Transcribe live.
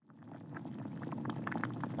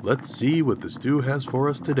Let's see what the stew has for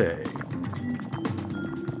us today.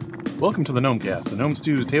 Welcome to the Gnomecast, the Gnome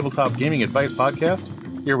Stew's tabletop gaming advice podcast.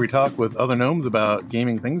 Here we talk with other gnomes about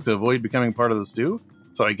gaming things to avoid becoming part of the stew,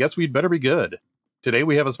 so I guess we'd better be good. Today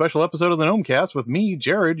we have a special episode of the Gnomecast with me,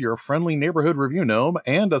 Jared, your friendly neighborhood review gnome,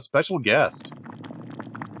 and a special guest.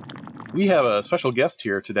 We have a special guest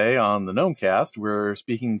here today on the Gnomecast. We're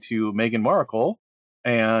speaking to Megan Markle,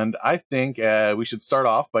 and I think we should start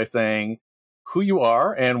off by saying who you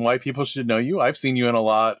are and why people should know you. I've seen you in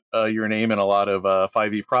your name in a lot of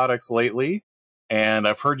 5e products lately, and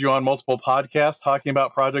I've heard you on multiple podcasts talking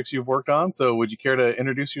about projects you've worked on. So would you care to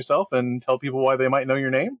introduce yourself and tell people why they might know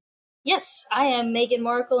your name? Yes, I am Megan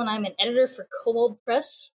Markle, and I'm an editor for Kobold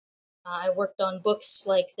Press. I worked on books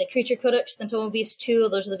like the Creature Codex, the Tome of Beasts 2,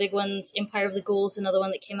 those are the big ones. Empire of the Ghouls, another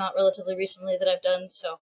one that came out relatively recently that I've done,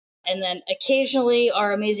 And then occasionally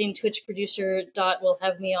our amazing Twitch producer, Dot, will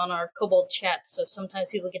have me on our Kobold chat, so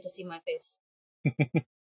sometimes people get to see my face.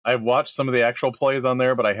 I've watched some of the actual plays on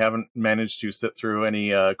there, but I haven't managed to sit through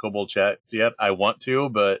any Kobold chats yet. I want to,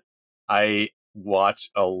 but I watch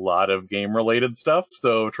a lot of game-related stuff,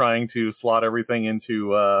 so trying to slot everything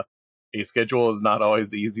into a schedule is not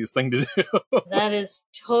always the easiest thing to do. That is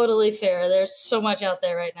totally fair. There's so much out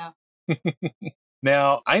there right now.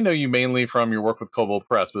 Now, I know you mainly from your work with Kobold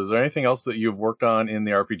Press, but is there anything else that you've worked on in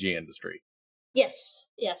the RPG industry? Yes.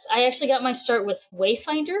 I actually got my start with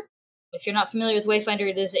Wayfinder. If you're not familiar with Wayfinder,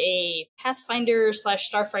 it is a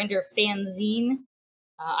Pathfinder/Starfinder fanzine.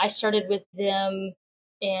 I started with them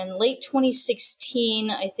in late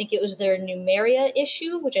 2016. I think it was their Numeria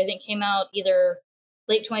issue, which I think came out either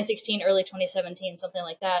late 2016, early 2017, something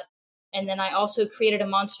like that. And then I also created a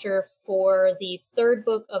monster for the third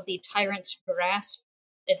book of the Tyrant's Grasp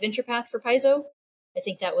adventure path for Paizo. I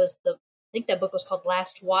think that book was called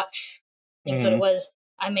Last Watch. I think that's what it was.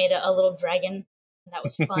 I made a little dragon, and that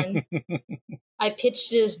was fun. I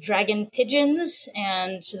pitched it as dragon pigeons,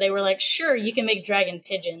 and so they were like, sure, you can make dragon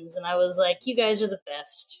pigeons. And I was like, you guys are the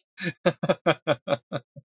best.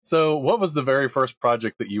 So what was the very first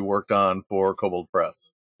project that you worked on for Kobold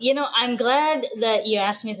Press? You know, I'm glad that you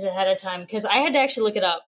asked me this ahead of time, because I had to actually look it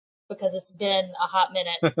up, because it's been a hot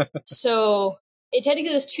minute. So, it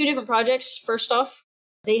technically was two different projects. First off,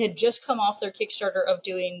 they had just come off their Kickstarter of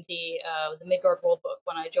doing the Midgard World Book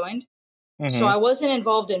when I joined. Mm-hmm. So I wasn't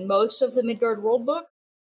involved in most of the Midgard World Book.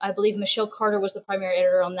 I believe Michelle Carter was the primary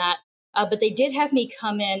editor on that. But they did have me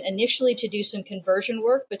come in initially to do some conversion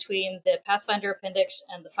work between the Pathfinder Appendix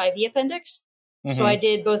and the 5e Appendix. Mm-hmm. So I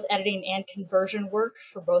did both editing and conversion work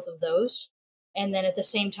for both of those. And then at the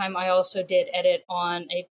same time, I also did edit on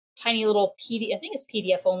a tiny little PDF, I think it's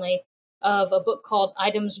PDF only, of a book called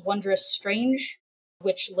Items Wondrous Strange,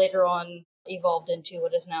 which later on evolved into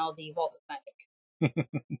what is now the Vault of Magic.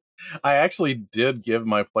 I actually did give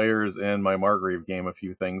my players in my Margrave game a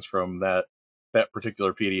few things from that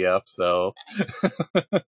particular PDF, so... Nice.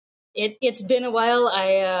 It's been a while.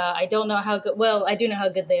 I don't know how good. Well, I do know how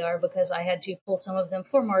good they are because I had to pull some of them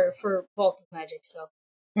for Vault of Magic. So,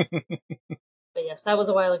 but yes, that was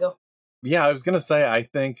a while ago. Yeah, I was gonna say. I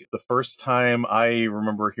think the first time I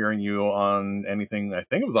remember hearing you on anything, I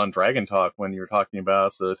think it was on Dragon Talk when you were talking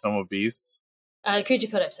about the Tome of Beasts. Creature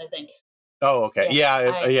Codex, I think. Oh, okay.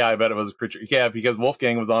 Yes, I bet it was Creature. Yeah, because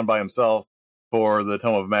Wolfgang was on by himself for the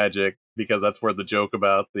Tome of Magic because that's where the joke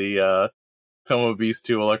about the Tome of Beast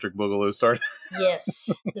 2 Electric Boogaloo started.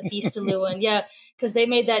 Yes, the Beastaloo one. Yeah, because they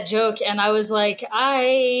made that joke, and I was like,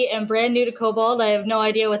 I am brand new to Kobold. I have no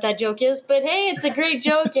idea what that joke is, but hey, it's a great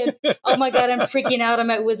joke, and oh my god, I'm freaking out.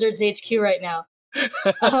 I'm at Wizards HQ right now.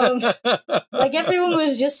 Like, everyone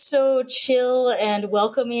was just so chill and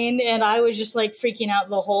welcoming, and I was just, like, freaking out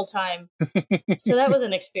the whole time. So that was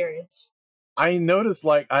an experience. I noticed,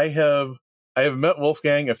 like, I have met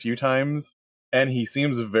Wolfgang a few times, and he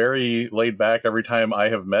seems very laid back every time I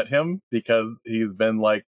have met him because he's been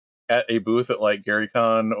like at a booth at like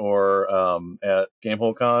GaryCon or at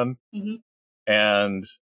GameholeCon, mm-hmm. And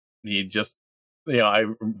he just,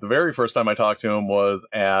 the very first time I talked to him was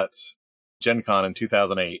at Gen Con in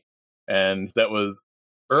 2008, and that was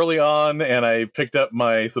early on, and I picked up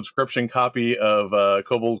my subscription copy of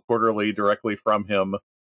Kobold Quarterly directly from him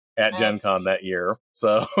at Gen Con that year.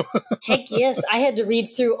 So heck yes, I had to read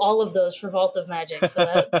through all of those for Vault of Magic, so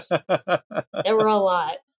there were a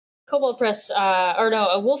lot. Kobold Press,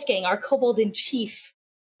 Wolfgang, our Kobold in Chief,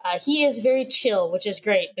 he is very chill, which is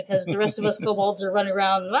great because the rest of us kobolds are running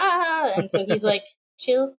around, and so he's like,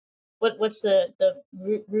 chill. What's the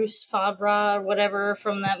Rus Fabra or whatever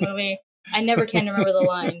from that movie? I never can remember the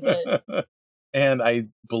line, but And I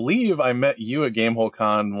believe I met you at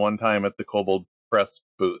GameholeCon one time at the Kobold Press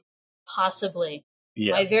booth. Possibly.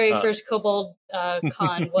 Yes. My very first Kobold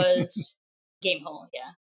con was Gamehole,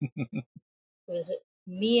 yeah. It was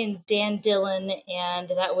me and Dan Dillon, and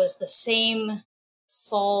that was the same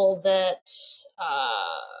fall that,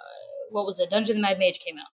 what was it, Dungeon of the Mad Mage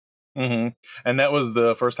came out. Mm-hmm. And that was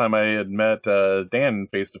the first time I had met Dan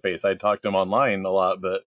face-to-face. I'd talked to him online a lot,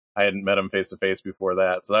 but I hadn't met him face-to-face before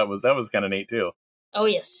that. So that was kind of neat, too. Oh,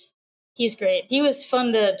 yes. He's great. He was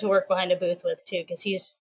fun to work behind a booth with, too, because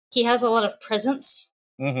he has a lot of presence.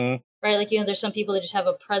 Mm-hmm. Right? Like, there's some people that just have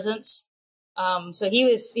a presence. So he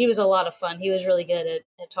was a lot of fun. He was really good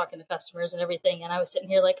at talking to customers and everything. And I was sitting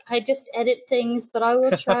here like, I just edit things, but I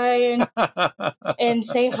will try and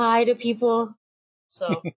say hi to people.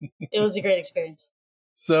 So it was a great experience.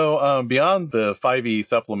 So beyond the 5e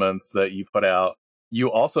supplements that you put out, you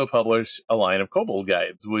also publish a line of Kobold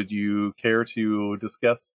guides. Would you care to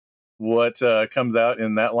discuss what comes out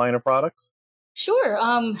in that line of products? Sure.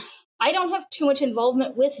 I don't have too much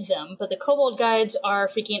involvement with them, but the Kobold guides are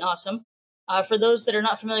freaking awesome. For those that are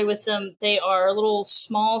not familiar with them, they are little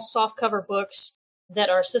small softcover books that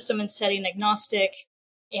are system and setting agnostic,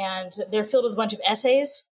 and they're filled with a bunch of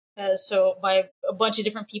essays. So by a bunch of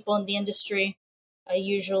different people in the industry.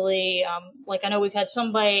 Usually, I know we've had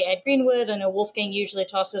some by Ed Greenwood. I know Wolfgang usually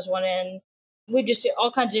tosses one in. We just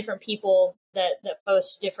all kinds of different people that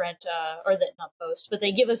post different, or that not post, but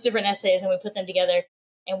they give us different essays and we put them together.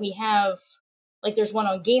 And we have, there's one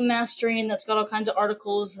on game mastering that's got all kinds of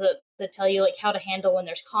articles that tell you how to handle when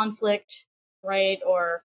there's conflict, right?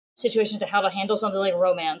 Or situations to how to handle something like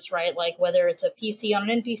romance, right? Like whether it's a PC on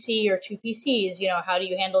an NPC or two PCs, how do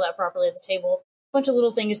you handle that properly at the table? A bunch of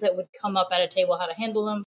little things that would come up at a table, how to handle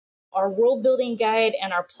them. Our world building guide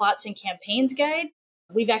and our plots and campaigns guide,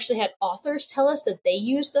 we've actually had authors tell us that they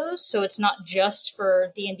use those. So it's not just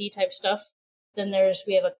for D&D type stuff. Then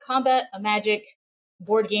we have a combat, a magic,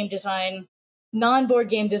 board game design, non-board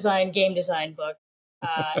game design book.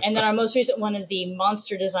 And then our most recent one is the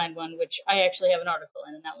monster design one, which I actually have an article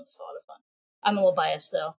in, and that one's a lot of fun. I'm a little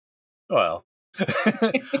biased, though. Well,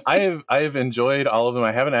 I have enjoyed all of them.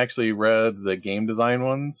 I haven't actually read the game design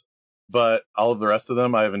ones, but all of the rest of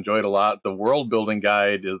them I've enjoyed a lot. The world building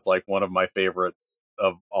guide is one of my favorites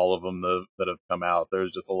of all of them that have come out.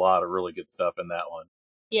 There's just a lot of really good stuff in that one.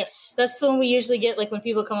 Yes, that's the one we usually get, when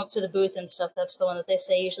people come up to the booth and stuff. That's the one that they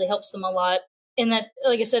say usually helps them a lot. In that,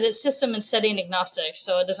 like I said, it's system and setting agnostic,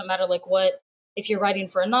 so it doesn't matter if you're writing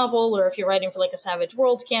for a novel or if you're writing for a Savage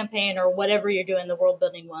Worlds campaign or whatever you're doing. The world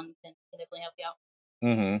building one can definitely help you out.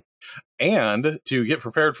 Mm-hmm. And to get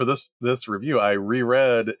prepared for this review, I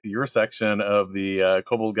reread your section of the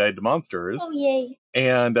Kobold Guide to Monsters. Oh yay!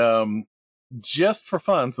 And just for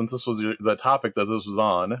fun, since this was the topic that this was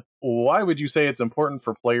on, why would you say it's important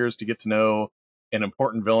for players to get to know an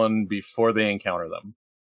important villain before they encounter them?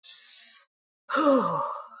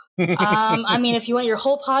 I mean, if you want your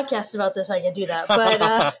whole podcast about this, I could do that. But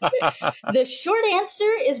the short answer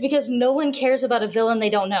is because no one cares about a villain they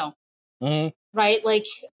don't know. Mm-hmm. Right?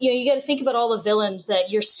 You got to think about all the villains that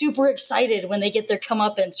you're super excited when they get their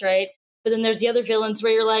comeuppance, right? But then there's the other villains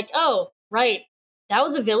where you're like, oh, right, that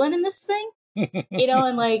was a villain in this thing?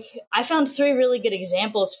 And I found 3 really good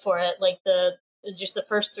examples for it. Just the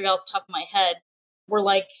first 3 off the top of my head were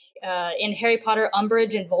in Harry Potter,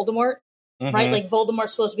 Umbridge and Voldemort. Mm-hmm. Right?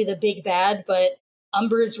 Voldemort's supposed to be the big bad, but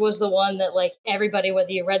Umbridge was the one that, everybody,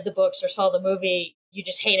 whether you read the books or saw the movie, you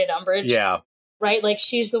just hated Umbridge. Yeah. Right?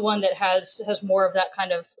 She's the one that has more of that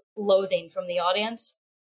kind of loathing from the audience.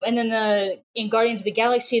 And then in Guardians of the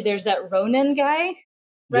Galaxy, there's that Ronan guy,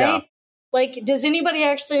 right? Yeah. Does anybody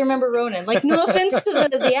actually remember Ronan? No offense to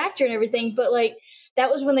the actor and everything, but, that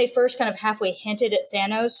was when they first kind of halfway hinted at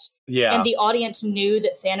Thanos. Yeah. And the audience knew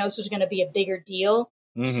that Thanos was going to be a bigger deal.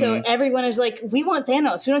 Mm-hmm. So everyone is we want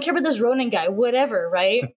Thanos. We don't care about this Ronan guy, whatever,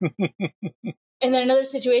 right? And then another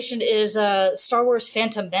situation is Star Wars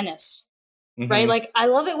Phantom Menace, mm-hmm. right? I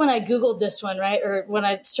love it when I Googled this one, right? Or when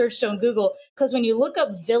I searched on Google, because when you look up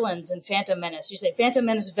villains in Phantom Menace, you say Phantom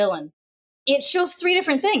Menace villain. It shows 3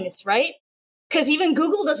 different things, right? Because even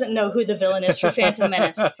Google doesn't know who the villain is for Phantom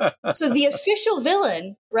Menace. So the official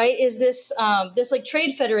villain, right, is this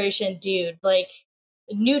Trade Federation dude,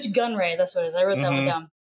 Newt Gunray, that's what it is. I wrote that one down.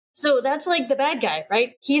 So that's the bad guy,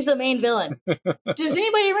 right? He's the main villain. Does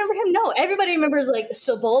anybody remember him? No. Everybody remembers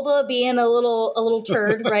Sebulba being a little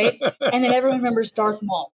turd, right? And then everyone remembers Darth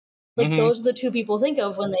Maul. Those are the 2 people think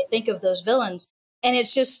of when they think of those villains. And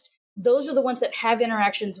it's just, those are the ones that have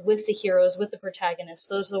interactions with the heroes, with the protagonists.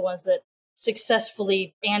 Those are the ones that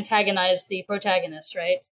successfully antagonize the protagonist,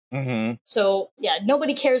 right? Mm-hmm. So yeah,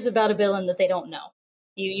 nobody cares about a villain that they don't know.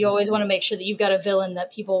 You always want to make sure that you've got a villain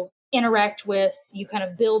that people interact with, you kind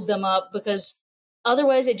of build them up, because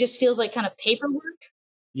otherwise it just feels like kind of paperwork,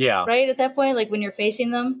 Yeah. right? At that point, like when you're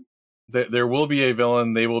facing them. There will be a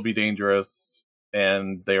villain, they will be dangerous,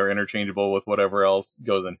 and they are interchangeable with whatever else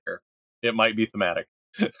goes in here. It might be thematic.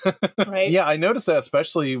 Right. Yeah, I noticed that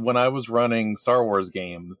especially when I was running Star Wars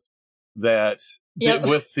games, that Yep.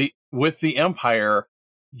 with the Empire,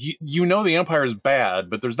 you know the Empire is bad,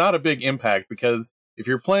 but there's not a big impact because if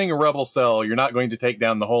you're playing a rebel cell, you're not going to take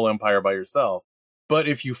down the whole Empire by yourself. But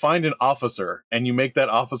if you find an officer and you make that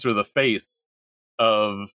officer the face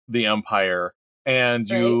of the Empire, and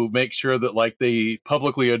you make sure that like they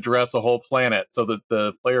publicly address a whole planet so that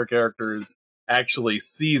the player characters actually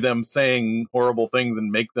see them saying horrible things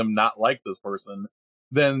and make them not like this person,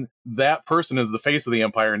 then that person is the face of the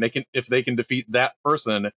Empire, and if they can defeat that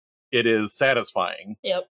person, it is satisfying.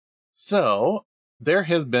 Yep. So there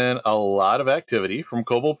has been a lot of activity from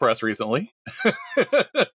Kobold Press recently,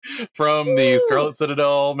 from the Scarlet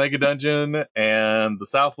Citadel Mega Dungeon and the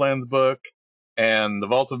Southlands book and the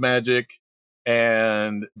Vault of Magic.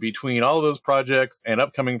 And between all of those projects and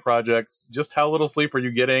upcoming projects, just how little sleep are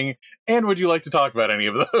you getting? And would you like to talk about any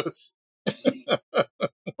of those?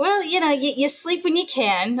 Well, you sleep when you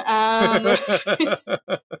can.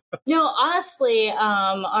 No, honestly,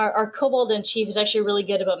 our Kobold in Chief is actually really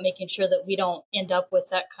good about making sure that we don't end up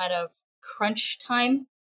with that kind of crunch time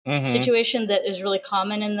situation that is really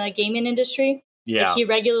common in the gaming industry. Yeah. Like, he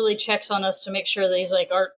regularly checks on us to make sure that he's like,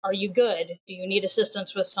 are you good? Do you need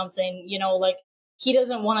assistance with something? Like, he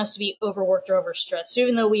doesn't want us to be overworked or overstressed. So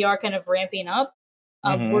even though we are kind of ramping up,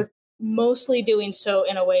 we're mostly doing so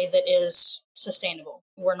in a way that is sustainable.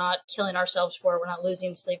 We're not killing ourselves for it. We're not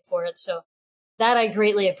losing sleep for it. So that I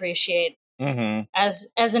greatly appreciate. As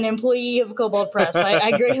an employee of Kobold Press,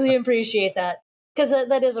 I greatly appreciate that. Because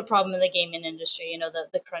that is a problem in the gaming industry,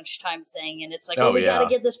 the crunch time thing. And it's like, we got to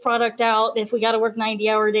get this product out. If we got to work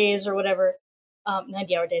 90-hour days or whatever,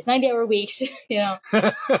 90-hour weeks,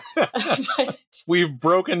 But, we've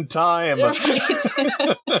broken time. Right.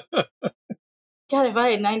 God, if I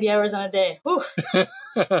had 90 hours on a day, whew,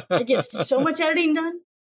 I'd get so much editing done.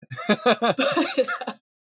 But,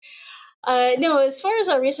 no, as far as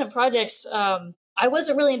our recent projects, I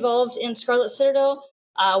wasn't really involved in Scarlet Citadel.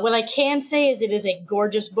 What I can say is it is a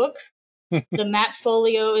gorgeous book. The matte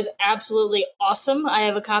folio is absolutely awesome. I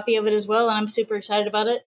have a copy of it as well, and I'm super excited about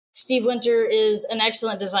it. Steve Winter is an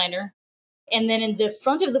excellent designer. And then in the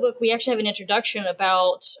front of the book, we actually have an introduction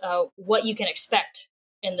about what you can expect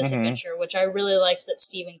in this adventure, which I really liked that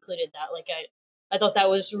Steve included that. Like, I thought that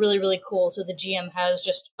was really, really cool. So the GM has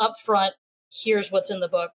just up front, here's what's in the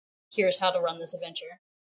book, here's how to run this adventure.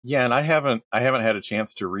 Yeah, and I haven't had a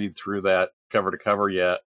chance to read through that cover to cover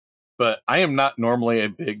yet, but I am not normally a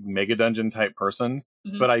big Mega Dungeon type person,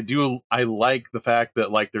 but I like the fact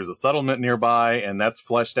that like there's a settlement nearby and that's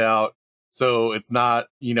fleshed out. So it's not,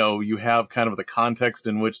 you have kind of the context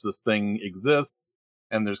in which this thing exists,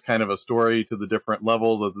 and there's kind of a story to the different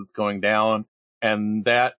levels as it's going down. And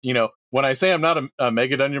that, when I say I'm not a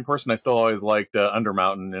Mega Dungeon person, I still always liked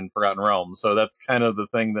Undermountain and Forgotten Realms. So that's kind of the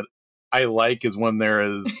thing that I like, is when there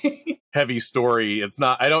is heavy story. It's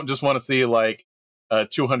not, I don't just want to see like a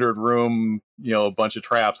 200 room, a bunch of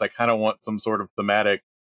traps. I kind of want some sort of thematic,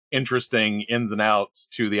 interesting ins and outs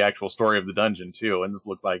to the actual story of the dungeon too. And this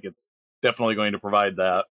looks like it's definitely going to provide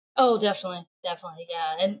that. Oh, definitely.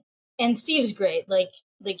 Yeah. And Steve's great. Like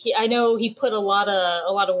I know he put a lot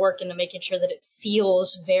of work into making sure that it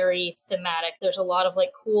feels very thematic. There's a lot of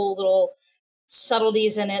like cool little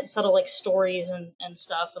subtleties in it, subtle like stories and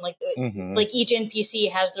stuff, and like each NPC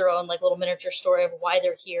has their own like little miniature story of why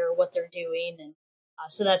they're here, what they're doing, and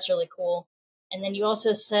so that's really cool. And then you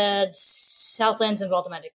also said Southlands and Vault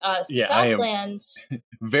of Magic. Southlands. I am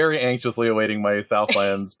very anxiously awaiting my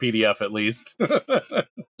Southlands PDF at least.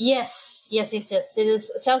 Yes. It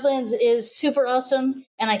is. Southlands is super awesome,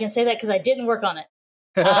 and I can say that because I didn't work on it.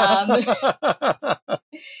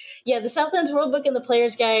 Yeah, the Southlands Worldbook and the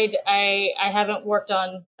Player's Guide, I didn't work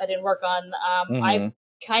on. I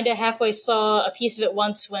kind of halfway saw a piece of it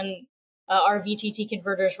once when our VTT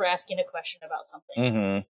converters were asking a question about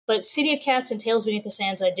something. But City of Cats and Tales Beneath the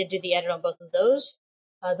Sands, I did do the edit on both of those.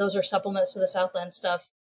 Those are supplements to the Southland stuff.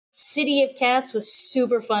 City of Cats was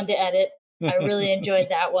super fun to edit. I really enjoyed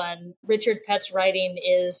that one. Richard Pett's writing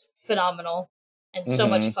is phenomenal and so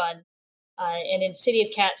much fun. And in City of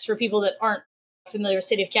Cats, for people that aren't familiar with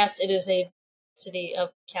City of Cats, it is a city of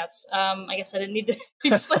cats. I guess I didn't need to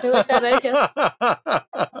explain it like that, I guess.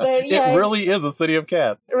 But yeah, it really is a city of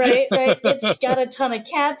cats. Right. It's got a ton of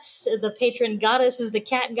cats. The patron goddess is the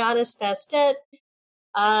cat goddess, Bastet.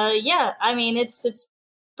 Yeah, I mean, it's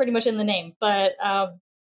pretty much in the name. But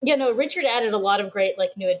Richard added a lot of great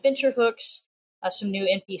like new adventure hooks. some new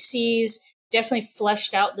NPCs, definitely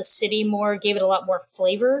fleshed out the city more, gave it a lot more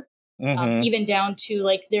flavor, even down to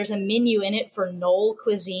like there's a menu in it for Knoll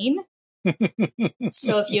cuisine.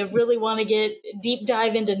 So if you really want to get deep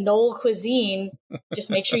dive into Knoll cuisine,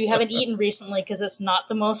 just make sure you haven't eaten recently because it's not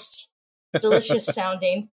the most delicious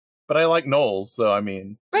sounding. But I like Knolls, so I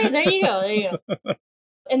mean. Right, there you go. There you go.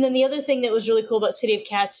 And then the other thing that was really cool about City of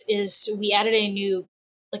Cats is we added a new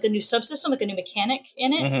subsystem, like a new mechanic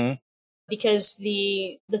in it. Because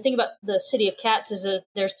the thing about the City of Cats is that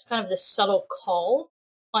there's kind of this subtle call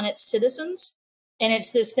on its citizens. And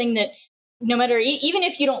it's this thing that no matter, even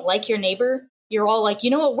if you don't like your neighbor, you're all like, you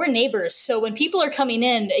know what, we're neighbors. So when people are coming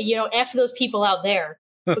in, F those people out there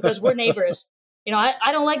because we're neighbors.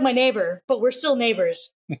 I don't like my neighbor, but we're still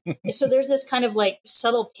neighbors. So there's this kind of like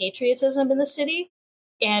subtle patriotism in the city.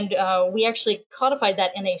 And we actually codified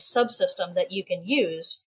that in a subsystem that you can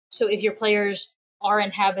use. So if your players are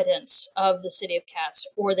inhabitants of the City of Cats,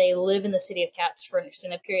 or they live in the City of Cats for an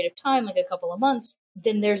extended period of time, like a couple of months,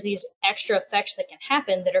 then there's these extra effects that can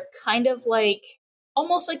happen that are kind of like,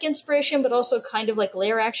 almost like inspiration, but also kind of like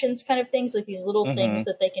layer actions kind of things, like these little things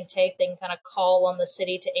that they can take. They can kind of call on the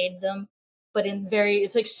city to aid them, but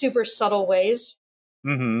it's like super subtle ways.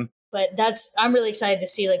 But I'm really excited to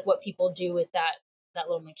see like what people do with that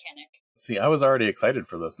little mechanic. See, I was already excited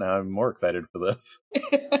for this. Now I'm more excited for this.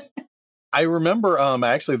 I remember,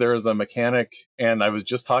 actually, there is a mechanic, and I was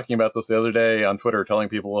just talking about this the other day on Twitter, telling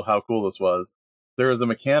people how cool this was. There is a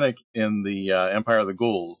mechanic in the Empire of the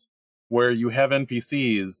Ghouls where you have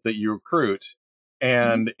NPCs that you recruit,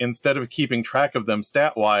 and instead of keeping track of them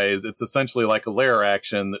stat-wise, it's essentially like a layer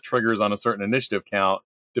action that triggers on a certain initiative count.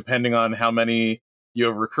 Depending on how many you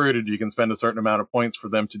have recruited, you can spend a certain amount of points for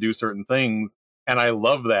them to do certain things. And I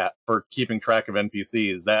love that for keeping track of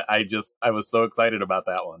NPCs. I was so excited about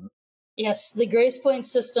that one. Yes, the Grace Point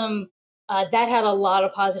system, that had a lot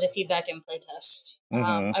of positive feedback in playtest.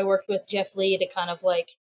 I worked with Jeff Lee to kind of like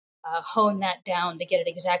hone that down to get it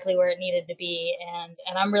exactly where it needed to be.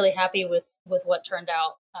 And I'm really happy with what turned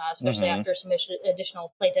out, especially after some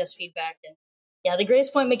additional playtest feedback. And yeah, the Grace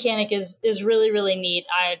Point mechanic is really, really neat.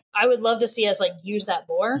 I would love to see us like use that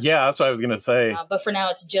more. Yeah, that's what I was going to say. But for now,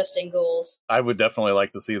 it's just in Ghouls. I would definitely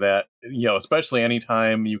like to see that, especially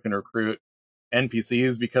anytime you can recruit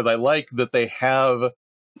NPCs, because I like that they have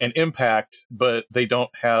an impact, but they don't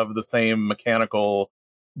have the same mechanical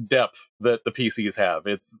depth that the PCs have.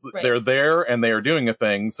 They're there and they are doing a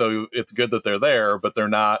thing, so it's good that they're there, but they're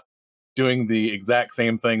not doing the exact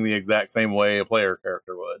same thing the exact same way a player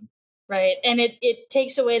character would. Right, and it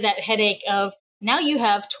takes away that headache of now you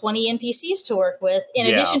have 20 NPCs to work with, in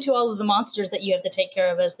addition to all of the monsters that you have to take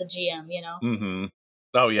care of as the GM,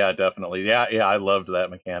 Oh yeah, definitely. Yeah, I loved that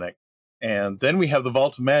mechanic. And then we have the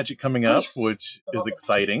Vault of Magic coming up, which is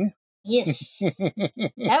exciting. Yes.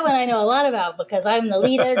 That one I know a lot about because I'm the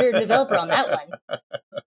lead editor and developer on that one.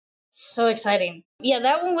 So exciting. Yeah,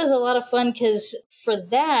 that one was a lot of fun because for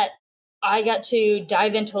that, I got to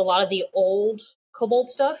dive into a lot of the old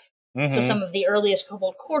Kobold stuff. So some of the earliest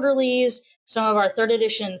Kobold quarterlies, some of our 3rd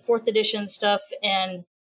edition, 4th edition stuff, and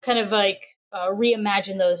kind of like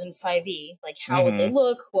reimagine those in 5e. Like how would they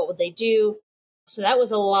look? What would they do? So that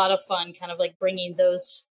was a lot of fun, kind of like bringing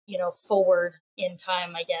those, forward in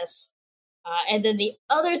time, I guess. And then the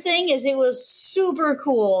other thing is it was super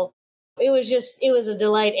cool. It was a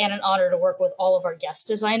delight and an honor to work with all of our guest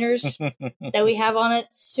designers that we have on it.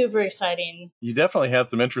 Super exciting. You definitely had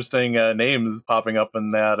some interesting names popping up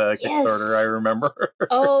in that Kickstarter, I remember.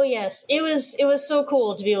 Oh, yes. It was so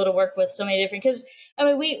cool to be able to work with so many different, because,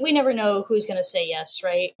 we never know who's going to say yes,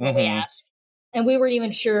 right, when we ask. And we weren't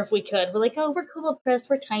even sure if we could. We're like, oh, we're Kobold Press.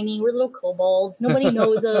 We're tiny. We're little kobolds. Nobody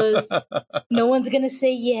knows us. No one's going to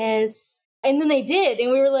say yes. And then they did.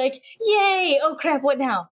 And we were like, yay. Oh, crap. What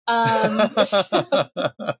now? So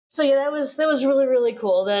yeah, that was really, really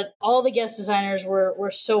cool that all the guest designers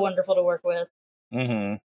were so wonderful to work with.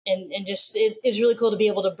 And just, it's really cool to be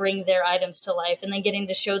able to bring their items to life and then getting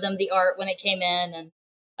to show them the art when it came in. And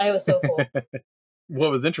it was so cool. What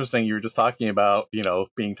was interesting, you were just talking about,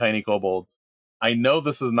 being tiny kobolds. I know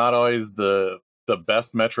this is not always the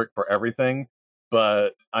best metric for everything,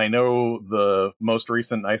 but I know the most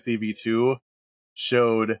recent ICV2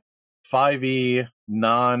 showed 5e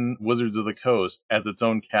non-Wizards of the Coast as its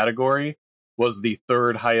own category was the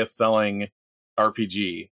 3rd highest selling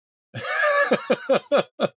RPG.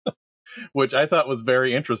 Which I thought was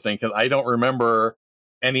very interesting because I don't remember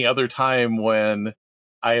any other time when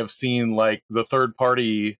I have seen like the third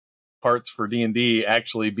party parts for D&D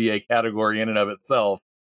actually be a category in and of itself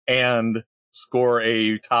and score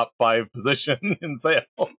a top 5 position in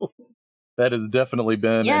sales. That has definitely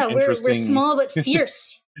been Yeah, an we're interesting... small but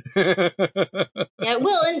fierce. Yeah,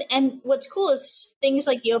 well, and what's cool is things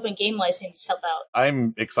like the open game license help out.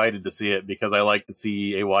 I'm excited to see it because I like to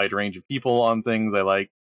see a wide range of people on things. I like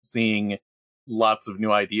seeing lots of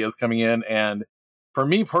new ideas coming in. And for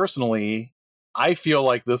me personally, I feel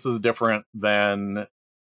like this is different than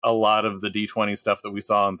a lot of the D20 stuff that we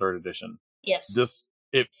saw in 3rd edition. Yes.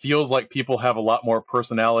 It feels like people have a lot more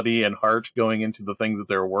personality and heart going into the things that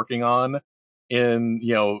they're working on in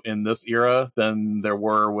this era than there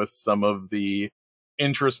were with some of the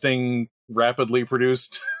interesting, rapidly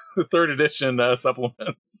produced 3rd edition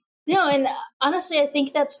supplements. No, and honestly, I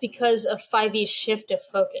think that's because of 5e's shift of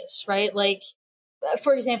focus, right? Like,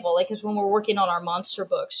 for example, like, because when we're working on our monster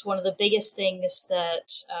books, one of the biggest things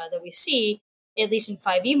that we see, at least in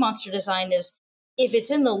 5e monster design, is if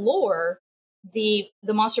it's in the lore, the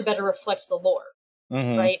monster better reflect the lore,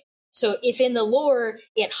 right? So if in the lore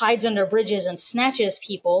it hides under bridges and snatches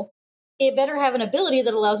people, it better have an ability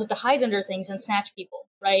that allows it to hide under things and snatch people,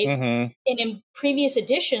 right? And in previous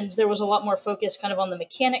editions, there was a lot more focus kind of on the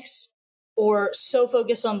mechanics, or so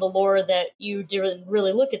focused on the lore that you didn't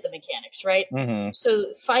really look at the mechanics, right?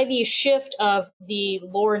 So 5e's shift of the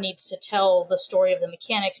lore needs to tell the story of the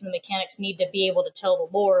mechanics, and the mechanics need to be able to tell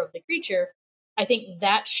the lore of the creature. I think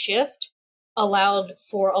that shift allowed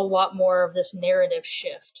for a lot more of this narrative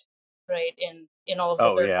shift, right? In all of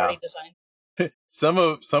the third-party design. Some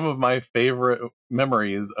of my favorite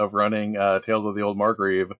memories of running Tales of the Old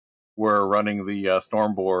Margrave were running the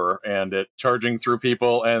Stormboar and it charging through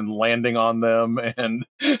people and landing on them and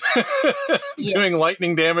doing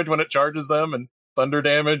lightning damage when it charges them and thunder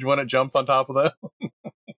damage when it jumps on top of them.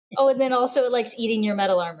 Oh, and then also it likes eating your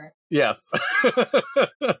metal armor. Yes.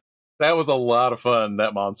 That was a lot of fun,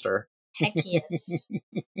 that monster. Heck yes. You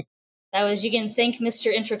can thank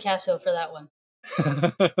Mr. Introcasso for that one.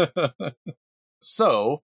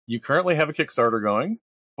 So, you currently have a Kickstarter going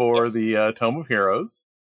for the Tome of Heroes.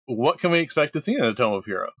 What can we expect to see in the Tome of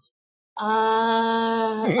Heroes? A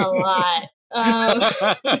lot.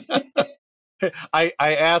 I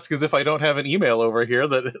ask as if I don't have an email over here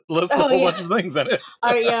that lists a whole bunch of things in it.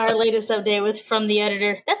 Our latest update from the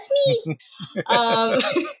editor. That's me.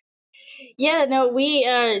 Yeah, no,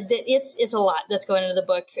 it's a lot that's going into the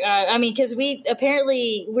book. I mean, because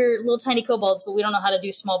we're little tiny kobolds, but we don't know how to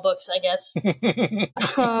do small books, I guess.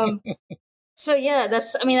 So yeah,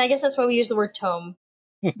 I guess that's why we use the word tome.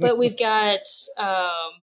 But we've got a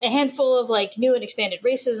handful of like new and expanded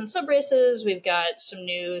races and sub-races. We've got some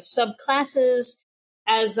new subclasses.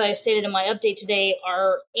 As I stated in my update today,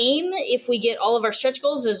 our aim, if we get all of our stretch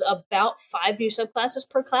goals, is about 5 new subclasses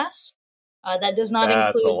per class. That does not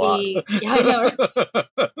include Yeah, I know.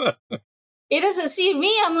 It doesn't see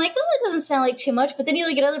me. I'm like, oh, it doesn't sound like too much. But then you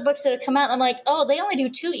look at other books that have come out, and I'm like, oh, they only do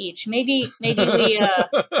 2 each. Maybe we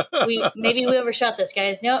overshot this,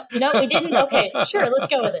 guys. No, we didn't. Okay, sure, let's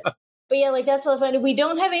go with it. But yeah, like that's a lot of fun. We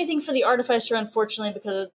don't have anything for the Artificer, unfortunately,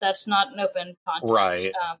 because that's not an open content,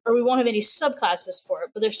 right? Or we won't have any subclasses for it.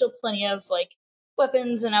 But there's still plenty of like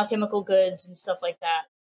weapons and alchemical goods and stuff like that.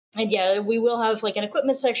 And yeah, we will have like an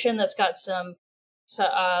equipment section that's got some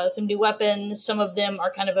new weapons. Some of them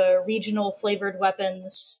are kind of a regional flavored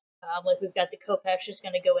weapons. Like we've got the Khopesh is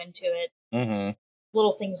going to go into it.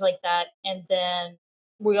 Little things like that. And then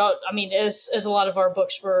as a lot of our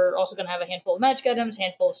books, we're also going to have a handful of magic items,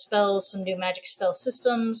 handful of spells, some new magic spell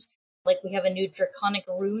systems. Like we have a new Draconic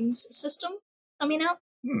Runes system coming out.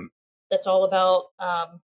 That's all about...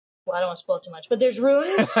 I don't want to spoil too much, but there's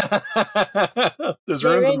runes. There's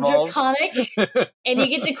runes involved. Draconic, and you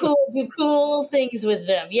get to do cool things with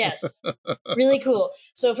them. Yes, really cool.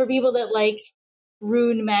 So for people that like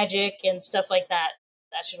rune magic and stuff like that,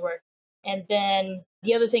 that should work. And then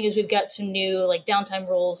the other thing is we've got some new like downtime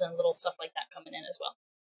rules and little stuff like that coming in as well.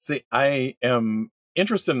 See, I am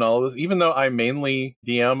interested in all of this. Even though I mainly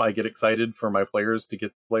DM, I get excited for my players to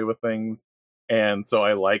get to play with things. And so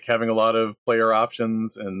I like having a lot of player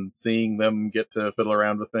options and seeing them get to fiddle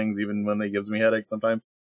around with things, even when it gives me headaches sometimes.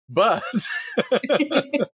 But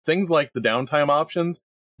things like the downtime options,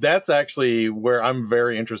 that's actually where I'm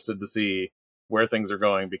very interested to see where things are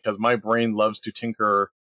going, because my brain loves to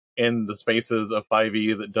tinker in the spaces of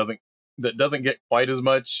 5e that doesn't get quite as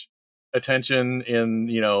much attention in,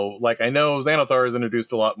 like I know Xanathar has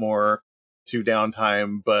introduced a lot more to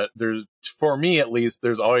downtime, but for me at least,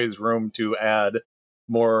 there's always room to add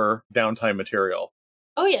more downtime material.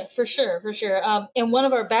 Oh yeah, for sure. And one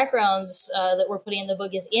of our backgrounds that we're putting in the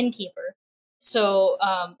book is Innkeeper. So,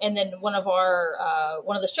 and then one of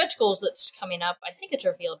the stretch goals that's coming up, I think it's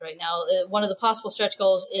revealed right now. One of the possible stretch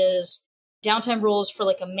goals is downtime rules for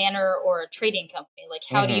like a manor or a trading company. Like,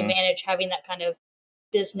 how do you manage having that kind of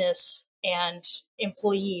business and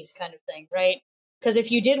employees kind of thing, right? Because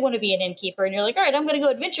if you did want to be an innkeeper and you're like, all right, I'm going to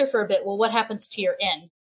go adventure for a bit, well, what happens to your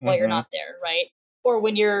inn while you're not there, right? Or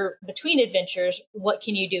when you're between adventures, what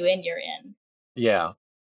can you do in your inn? Yeah.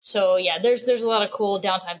 So yeah, there's a lot of cool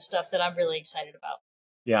downtime stuff that I'm really excited about.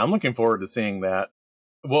 Yeah, I'm looking forward to seeing that.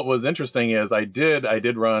 What was interesting is I did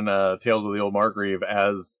run Tales of the Old Margrave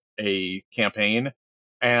as a campaign,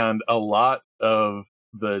 and a lot of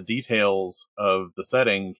the details of the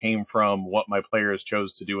setting came from what my players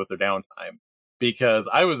chose to do with their downtime. Because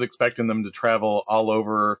I was expecting them to travel all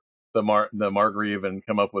over the Margrave and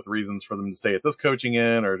come up with reasons for them to stay at this coaching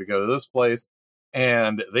inn or to go to this place.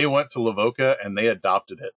 And they went to Lavoca and they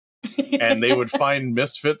adopted it. And they would find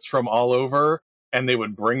misfits from all over and they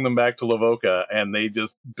would bring them back to Lavoca. And they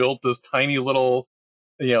just built this tiny little,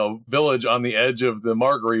 village on the edge of the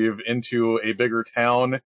Margrave into a bigger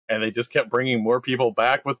town. And they just kept bringing more people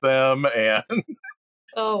back with them. And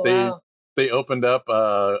wow. They opened up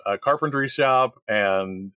a carpentry shop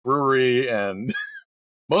and brewery, and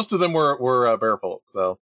most of them were bear folk.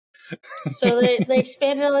 So they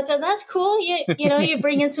expanded all the time. That's cool. You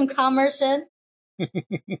bring in some commerce in.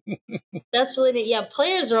 That's really neat. Yeah,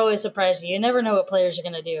 players are always surprised. You never know what players are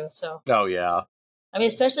going to do. So. Oh yeah. I mean,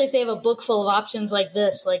 especially if they have a book full of options like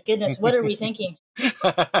this. Like, goodness, what are we thinking?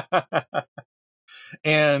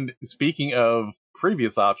 And speaking of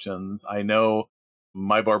previous options, I know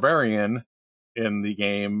my barbarian in the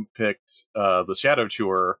game picked the Shadow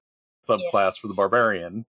Chewer subclass for the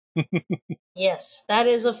barbarian. Yes, that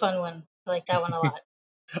is a fun one. I like that one a lot.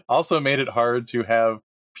 Also made it hard to have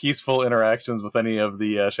peaceful interactions with any of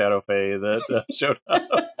the Shadow Fae that showed up.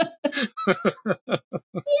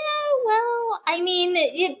 Yeah, well, I mean,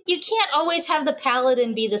 you can't always have the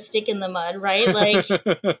paladin be the stick in the mud, right? Like,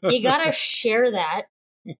 you gotta share that.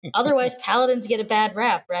 Otherwise, paladins get a bad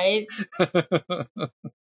rap, right?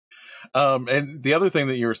 And the other thing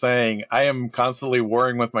that you were saying, I am constantly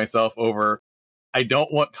warring with myself over, I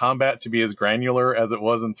don't want combat to be as granular as it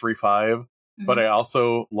was in 3.5, but I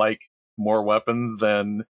also like more weapons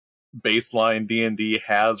than baseline D&D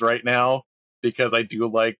has right now, because I do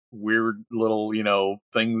like weird little,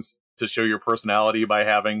 things to show your personality by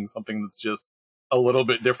having something that's just a little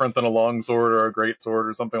bit different than a longsword or a greatsword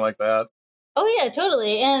or something like that. Oh, yeah,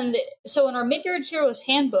 totally. And so in our Midgard Heroes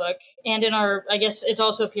Handbook, and in our, I guess it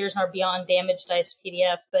also appears in our Beyond Damage Dice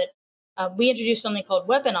PDF, but we introduced something called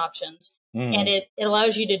weapon options, and it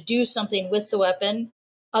allows you to do something with the weapon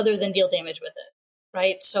other than deal damage with it,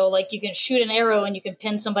 right? So, like, you can shoot an arrow and you can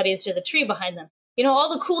pin somebody to the tree behind them.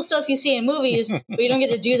 All the cool stuff you see in movies, but you don't get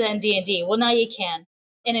to do that in D&D. Well, now you can.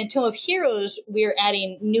 And in Tome of Heroes, we're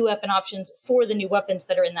adding new weapon options for the new weapons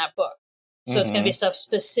that are in that book. So it's going to be stuff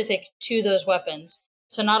specific to those weapons.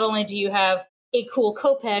 So not only do you have a cool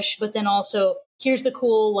Khopesh, but then also here's the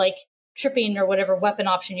cool, like, tripping or whatever weapon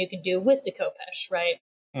option you can do with the Khopesh, right?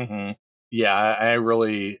 Yeah, I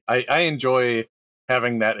really enjoy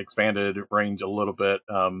having that expanded range a little bit.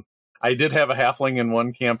 I did have a halfling in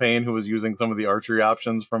one campaign who was using some of the archery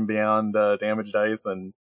options from Beyond Damage Dice,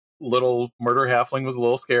 and little murder halfling was a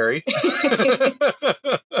little scary.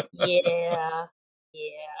 Yeah.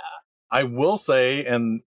 I will say,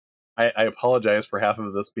 and I apologize for half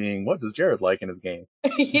of this being, what does Jared like in his game?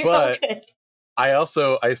 But good. I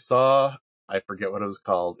saw, I forget what it was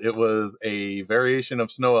called. It was a variation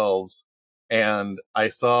of Snow Elves, and I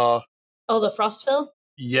saw... Oh, the Frostfell?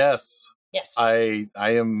 Yes.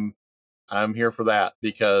 I'm here for that,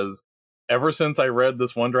 because ever since I read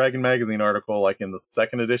this One Dragon magazine article, like in the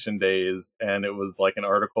second edition days, and it was like an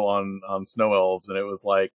article on Snow Elves, and it was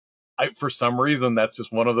like, for some reason, that's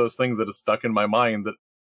just one of those things that is stuck in my mind, that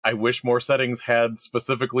I wish more settings had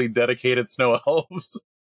specifically dedicated Snow Elves.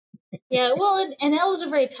 Yeah, well, and elves are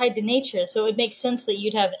very tied to nature, so it would make sense that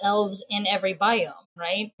you'd have elves in every biome,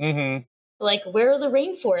 right? Like, where are the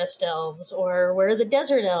rainforest elves, or where are the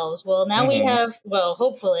desert elves? Well, now we have, well,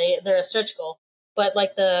 hopefully, they're a stretch goal, but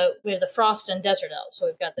like we have the frost and desert elves, so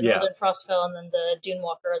we've got the northern Frostfell and then the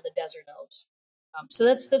Dunewalker or the desert elves. So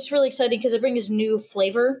that's really exciting, because it brings new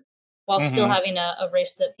flavor while still having a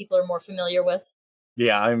race that people are more familiar with.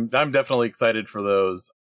 Yeah, I'm definitely excited for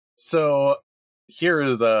those. So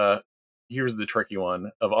here's the tricky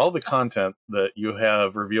one. Of all the content that you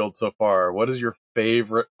have revealed so far, what is your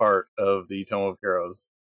favorite part of the Tome of Heroes?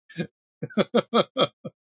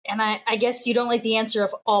 And I guess you don't like the answer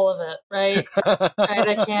of all of it, right?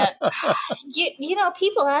 Right, I can't.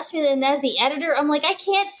 People ask me that, and as the editor, I'm like, I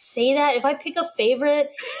can't say that. If I pick a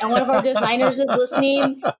favorite and one of our designers is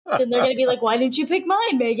listening, then they're going to be like, why didn't you pick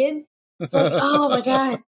mine, Megan? It's like, oh my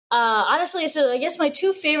God. Honestly, so I guess my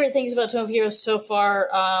two favorite things about Tome of Heroes so far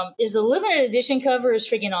is the limited edition cover is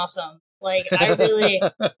freaking awesome. Like, I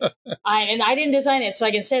didn't design it, so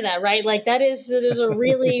I can say that, right? Like, it is a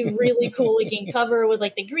really, really cool looking cover with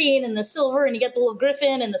like the green and the silver, and you get the little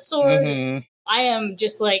griffin and the sword. Mm-hmm. I am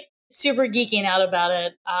just like super geeking out about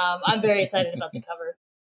it. I'm very excited about the cover.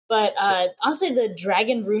 But honestly, the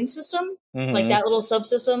Dragon Rune system, like that little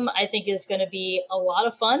subsystem, I think is going to be a lot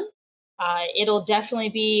of fun. It'll definitely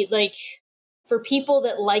be like for people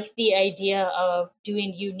that like the idea of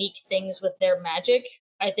doing unique things with their magic.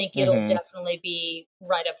 I think it'll definitely be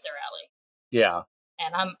right up their alley. Yeah,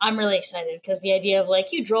 and I'm really excited because the idea of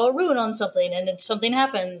like you draw a rune on something and then something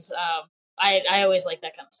happens. I always like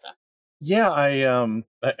that kind of stuff. Yeah, I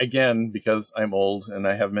again, because I'm old and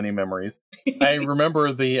I have many memories, I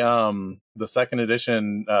remember the second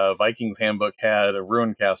edition Vikings handbook had a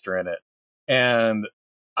rune caster in it, and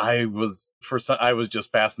I was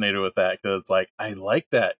just fascinated with that because it's like I like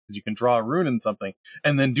that because you can draw a rune in something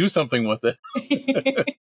and then do something with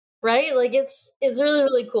it. Right? Like it's really,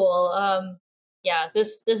 really cool. Yeah,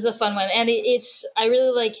 this is a fun one, and I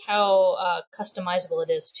really like how customizable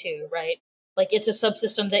it is too. Right? Like it's a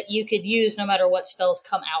subsystem that you could use no matter what spells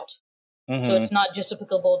come out. So it's not just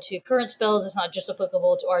applicable to current spells. It's not just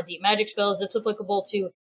applicable to our deep magic spells. It's applicable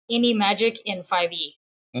to any magic in 5e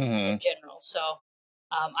in general. So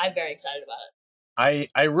I'm very excited about it.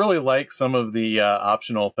 I really like some of the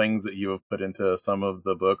optional things that you have put into some of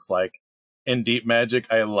the books. Like in Deep Magic,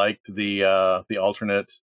 I liked the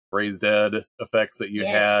alternate Raise Dead effects that you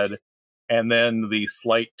had, and then the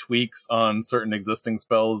slight tweaks on certain existing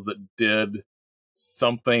spells that did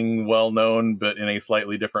something well known but in a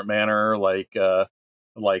slightly different manner, like the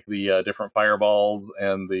different fireballs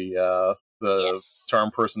and the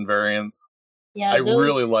charm person variants. Yeah, I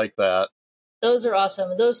really like that. Those are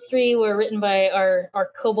awesome. Those three were written by our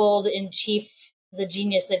kobold in chief, the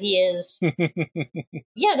genius that he is.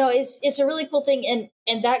 Yeah, no, it's a really cool thing,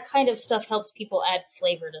 and that kind of stuff helps people add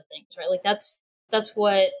flavor to things, right? Like that's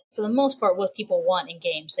what, for the most part, what people want in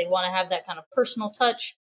games. They want to have that kind of personal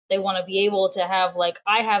touch. They want to be able to have like,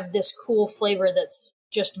 I have this cool flavor that's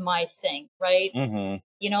just my thing, right?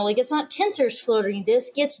 You know, like it's not Tensor's floating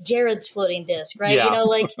disc, it's Jared's floating disc, right? Yeah. You know,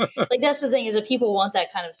 like that's the thing, is that people want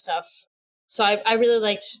that kind of stuff. So I really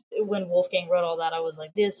liked when Wolfgang wrote all that. I was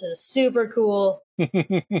like, this is super cool.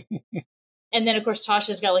 And then, of course,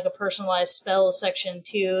 Tasha's got like a personalized spells section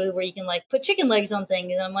too, where you can like put chicken legs on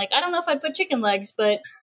things. And I'm like, I don't know if I'd put chicken legs, but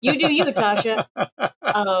you do you, Tasha. But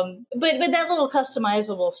that little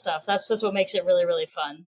customizable stuff, that's what makes it really, really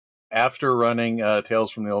fun. After running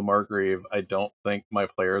Tales from the Old Margrave, I don't think my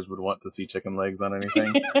players would want to see chicken legs on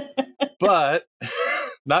anything. But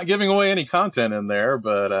not giving away any content in there,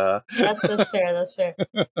 but that's fair. That's fair.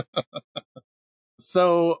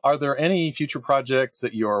 So, are there any future projects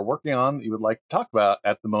that you are working on that you would like to talk about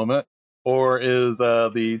at the moment, or is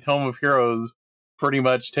the Tome of Heroes pretty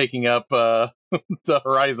much taking up the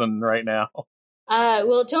horizon right now?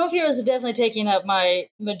 Well, Tome of Heroes is definitely taking up my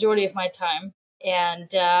majority of my time, and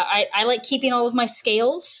I like keeping all of my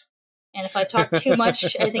scales. And if I talk too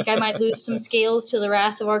much, I think I might lose some scales to the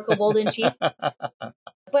wrath of our kobold in chief.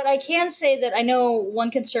 But I can say that I know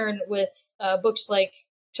one concern with books like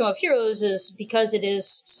Tome of Heroes is because it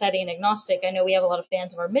is setting agnostic. I know we have a lot of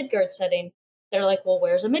fans of our Midgard setting. They're like, well,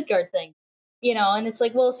 where's a Midgard thing? You know, and it's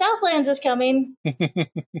like, well, Southlands is coming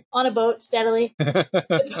on a boat steadily.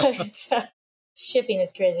 But shipping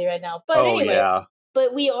is crazy right now. But anyway, yeah.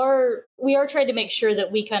 But we are trying to make sure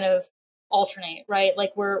that we kind of alternate, right?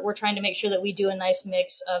 Like we're trying to make sure that we do a nice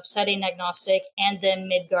mix of setting agnostic and then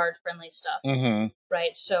Midgard friendly stuff,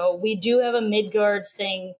 right? So we do have a Midgard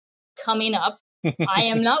thing coming up. I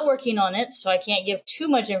am not working on it, so I can't give too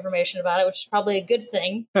much information about it, which is probably a good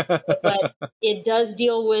thing. But it does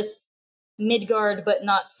deal with Midgard, but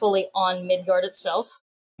not fully on Midgard itself.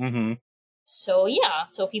 So yeah,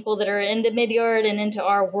 so people that are into Midgard and into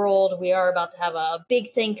our world, we are about to have a big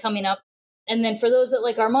thing coming up. And then for those that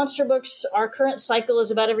like our monster books, our current cycle is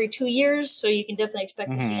about every 2 years, so you can definitely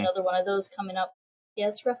expect to see another one of those coming up. Yeah,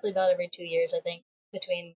 it's roughly about every 2 years, I think,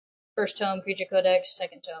 between first tome, Creature Codex,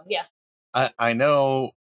 second tome. Yeah. I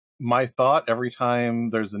know my thought every time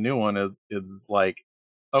there's a new one is like,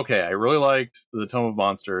 okay, I really liked the Tome of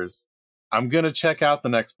Monsters. I'm going to check out the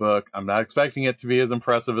next book. I'm not expecting it to be as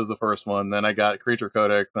impressive as the first one. Then I got Creature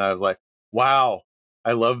Codex, and I was like, wow,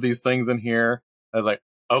 I love these things in here. I was like,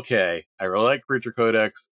 okay, I really like Creature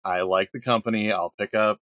Codex. I like the company. I'll pick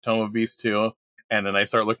up Tome of Beasts too. And then I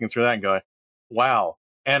start looking through that and going, wow.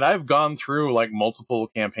 And I've gone through like multiple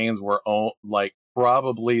campaigns where like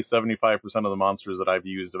probably 75% of the monsters that I've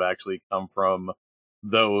used have actually come from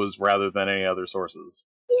those rather than any other sources.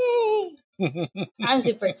 Yay! I'm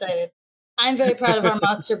super excited. I'm very proud of our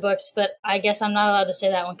monster books, but I guess I'm not allowed to say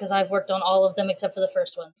that one because I've worked on all of them except for the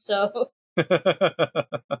first one. So,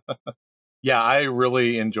 yeah, I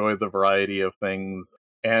really enjoy the variety of things.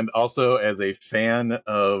 And also, as a fan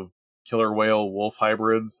of killer whale wolf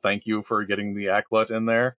hybrids, thank you for getting the Aklut in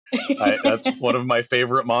there. That's one of my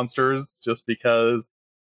favorite monsters, just because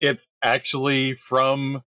it's actually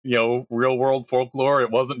from, real world folklore. It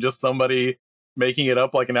wasn't just somebody making it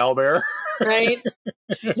up like an owlbear. Right?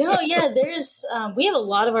 No, yeah, there's we have a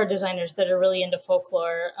lot of our designers that are really into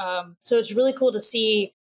folklore. So it's really cool to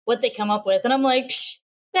see what they come up with. And I'm like,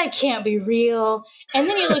 that can't be real. And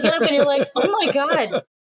then you look it up and you're like, oh my God,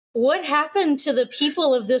 what happened to the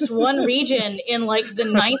people of this one region in like the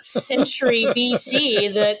 9th century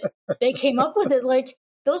BC that they came up with it? Like,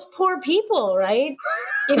 those poor people, right?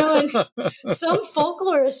 And some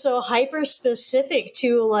folklore is so hyper specific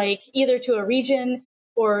to like either to a region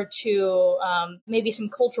or to maybe some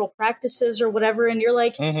cultural practices or whatever. And you're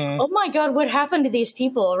like, oh my God, what happened to these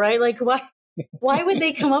people, right? Like, why would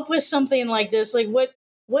they come up with something like this? Like,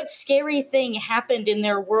 what scary thing happened in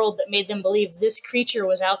their world that made them believe this creature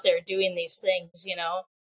was out there doing these things,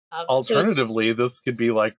 Alternatively, this could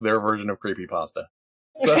be like their version of creepypasta.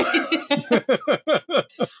 So.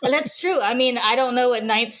 That's true. I mean, I don't know what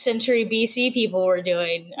 9th century BC people were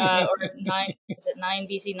doing, or 9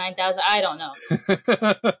 BC 9000. I don't know.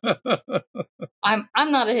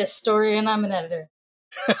 I'm not a historian. I'm an editor.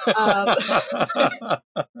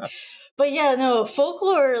 But yeah, no,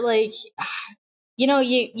 folklore, like,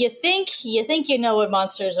 you think you know what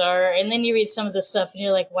monsters are, and then you read some of the stuff and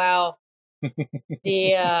you're like, wow,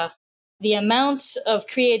 the amount of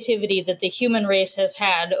creativity that the human race has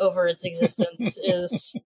had over its existence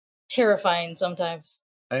is terrifying sometimes.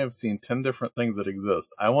 I have seen 10 different things that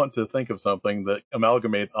exist. I want to think of something that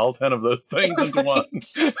amalgamates all 10 of those things into one.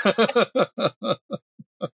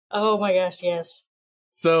 Oh my gosh, yes.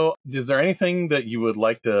 So, is there anything that you would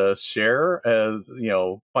like to share as,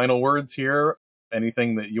 final words here?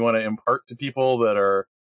 Anything that you want to impart to people that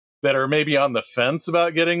are maybe on the fence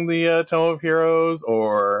about getting the Tome of Heroes,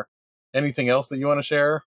 or anything else that you want to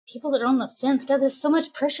share? People that are on the fence, God, there's so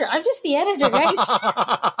much pressure. I'm just the editor, guys.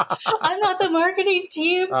 I'm not the marketing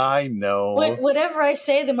team. I know. Whatever I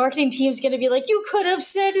say, the marketing team's going to be like, you could have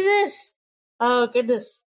said this. Oh,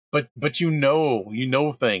 goodness. But you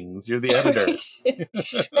know things. You're the editor.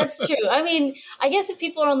 That's true. I mean, I guess if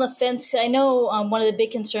people are on the fence, I know one of the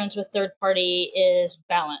big concerns with third party is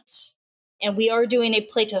balance. And we are doing a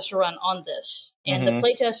playtest run on this. And the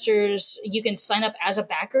playtesters, you can sign up as a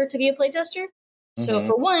backer to be a playtester. So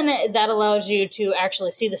for one, that allows you to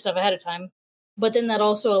actually see the stuff ahead of time. But then that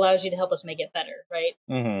also allows you to help us make it better, right?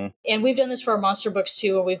 And we've done this for our monster books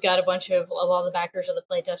too, where we've got a lot of the backers are the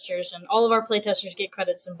playtesters, and all of our playtesters get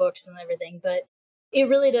credits and books and everything. But it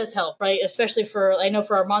really does help, right? Especially for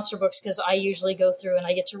our monster books, because I usually go through and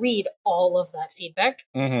I get to read all of that feedback.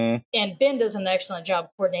 And Ben does an excellent job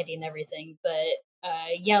coordinating everything. But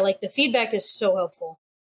like the feedback is so helpful.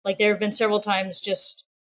 Like there have been several times just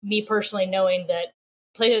me personally knowing that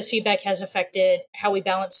playtest feedback has affected how we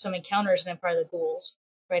balance some encounters in Empire of the Ghouls,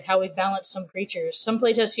 right? How we've balanced some creatures. Some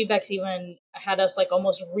playtest feedbacks even had us like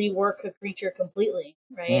almost rework a creature completely,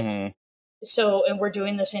 right? So, and we're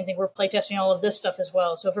doing the same thing. We're playtesting all of this stuff as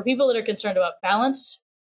well. So for people that are concerned about balance,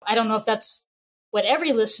 I don't know if that's what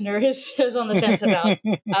every listener is on the fence about.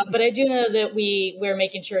 But I do know that we're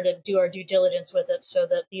making sure to do our due diligence with it so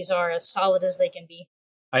that these are as solid as they can be.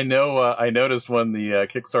 I know. I noticed when the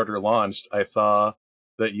Kickstarter launched, I saw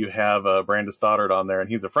that you have Brandis Stoddard on there, and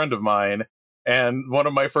he's a friend of mine. And one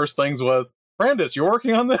of my first things was, Brandis, you're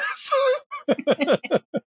working on this?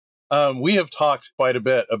 We have talked quite a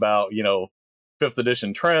bit about, 5th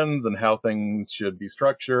edition trends and how things should be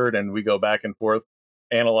structured. And we go back and forth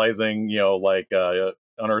analyzing,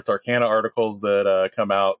 Unearthed Arcana articles that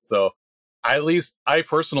come out. So at least I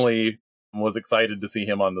personally was excited to see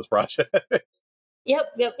him on this project.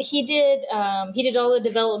 Yep. He did all the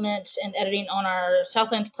development and editing on our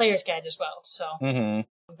Southlands Player's Guide as well. So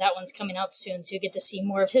that one's coming out soon, so you get to see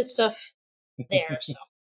more of his stuff there. So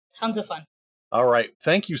tons of fun. All right.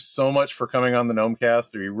 Thank you so much for coming on the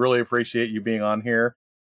Gnomecast. We really appreciate you being on here.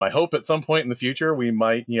 I hope at some point in the future we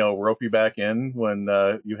might, rope you back in when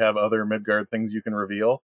you have other Midgard things you can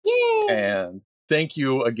reveal. Yay! And thank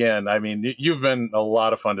you again. I mean, you've been a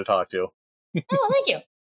lot of fun to talk to. Oh, thank you.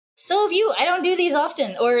 So have you. I don't do these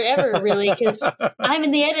often or ever, really, because I'm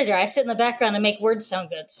in the editor. I sit in the background and make words sound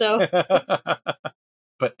good. So,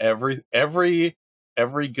 but every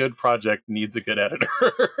good project needs a good editor.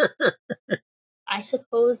 I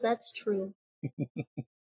suppose that's true.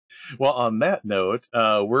 Well, on that note,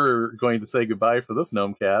 we're going to say goodbye for this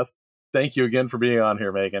Gnomecast. Thank you again for being on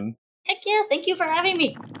here, Megan. Heck yeah, thank you for having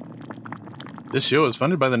me. This show is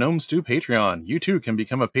funded by the Gnome Stew Patreon. You too can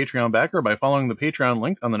become a Patreon backer by following the Patreon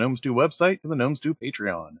link on the Gnome Stew website to the Gnome Stew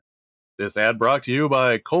Patreon. This ad brought to you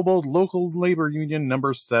by Kobold Local Labor Union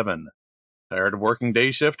Number 7. Tired of working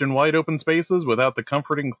day shift in wide open spaces without the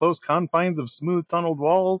comforting close confines of smooth tunneled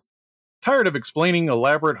walls? Tired of explaining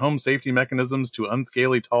elaborate home safety mechanisms to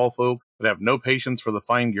unscaly tall folk that have no patience for the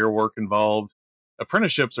fine gear work involved?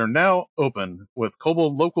 Apprenticeships are now open with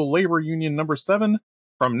Kobold Local Labor Union Number 7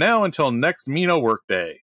 from now until next Mino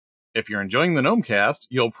workday. If you're enjoying the Gnomecast,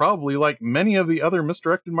 you'll probably like many of the other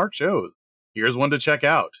Misdirected Mark shows. Here's one to check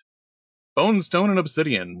out. Bone, Stone, and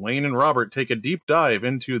Obsidian, Wayne and Robert take a deep dive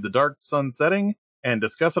into the Dark Sun setting and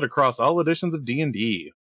discuss it across all editions of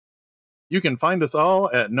D&D. You can find us all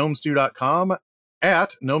at gnomestew.com,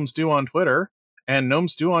 at gnomestew on Twitter, and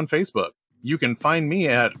gnomestew on Facebook. You can find me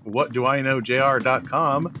at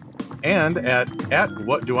whatdoiknowjr.com and at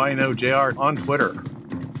whatdoiknowjr on Twitter.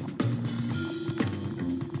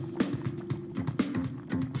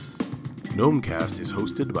 Gnomecast is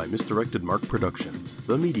hosted by Misdirected Mark Productions,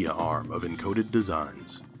 the media arm of Encoded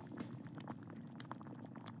Designs.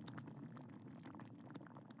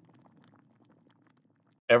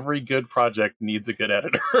 Every good project needs a good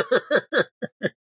editor.